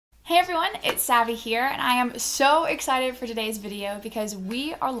everyone, it's Savvy here, and I am so excited for today's video because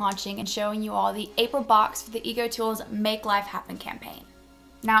we are launching and showing you all the April box for the Ecotools Make Life Happen campaign.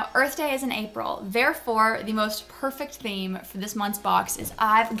 Now, Earth Day is in April, therefore the most perfect theme for this month's box is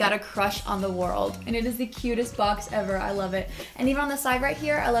I've got a crush on the world, and it is the cutest box ever. I love it. And even on the side right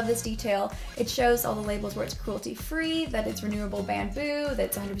here, I love this detail. It shows all the labels where it's cruelty-free, that it's renewable bamboo, that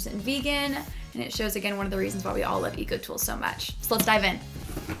it's 100% vegan, and it shows again one of the reasons why we all love Ecotools so much. So let's dive in.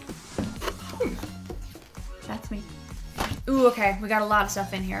 That's me. Ooh, okay, we got a lot of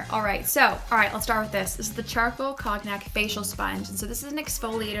stuff in here. All right, let's start with this. This is the Charcoal Cognac Facial Sponge. And so this is an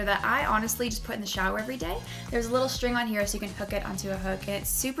exfoliator that I honestly just put in the shower every day. There's a little string on here so you can hook it onto a hook. And it's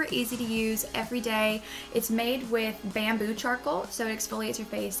super easy to use every day. It's made with bamboo charcoal, so it exfoliates your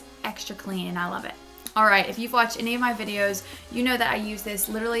face extra clean, and I love it. All right, if you've watched any of my videos, you know that I use this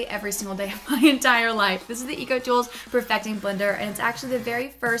literally every single day of my entire life. This is the Ecotools Perfecting Blender, and it's actually the very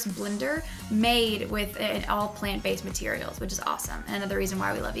first blender made with all plant-based materials, which is awesome, and another reason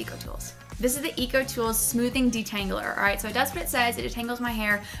why we love Ecotools. This is the Ecotools Smoothing Detangler, all right? So it does what it says, it detangles my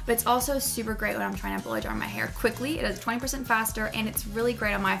hair, but it's also super great when I'm trying to blow dry my hair quickly. It is 20% faster, and it's really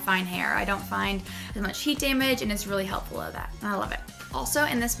great on my fine hair. I don't find as much heat damage, and it's really helpful of that, and I love it. Also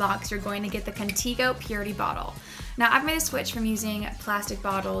in this box, you're going to get the Contigo Purity Bottle. Now I've made a switch from using plastic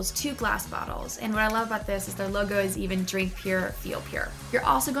bottles to glass bottles, and what I love about this is their logo is even drink pure, feel pure. You're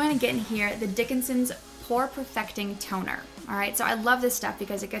also going to get in here the Dickinson's Pore Perfecting Toner. All right, so I love this stuff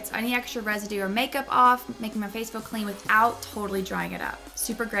because it gets any extra residue or makeup off, making my face feel clean without totally drying it up.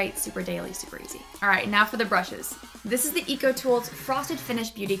 Super great, super daily, super easy. All right, now for the brushes. This is the Ecotools Frosted Finish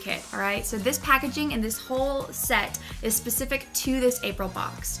Beauty Kit, all right? So this packaging and this whole set is specific to this April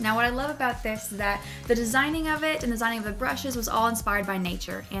box. Now what I love about this is that the designing of it and the designing of the brushes was all inspired by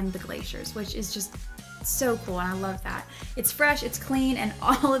nature and the glaciers, which is just so cool, and I love that. It's fresh, it's clean, and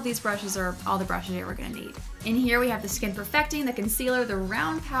all of these brushes are all the brushes you're ever gonna need. In here we have the Skin Perfecting, the concealer, the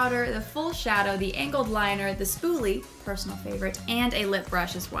round powder, the full shadow, the angled liner, the spoolie, personal favorite, and a lip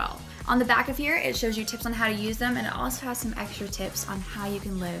brush as well. On the back of here, it shows you tips on how to use them, and it also has some extra tips on how you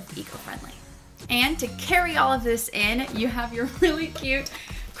can live eco-friendly. And to carry all of this in, you have your really cute,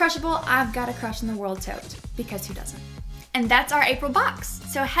 crushable I've Got a Crush in the World tote, because who doesn't? And that's our April box.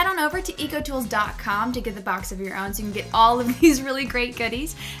 So head on over to ecotools.com to get the box of your own so you can get all of these really great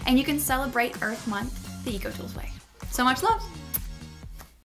goodies, and you can celebrate Earth Month the Ecotools way. So much love.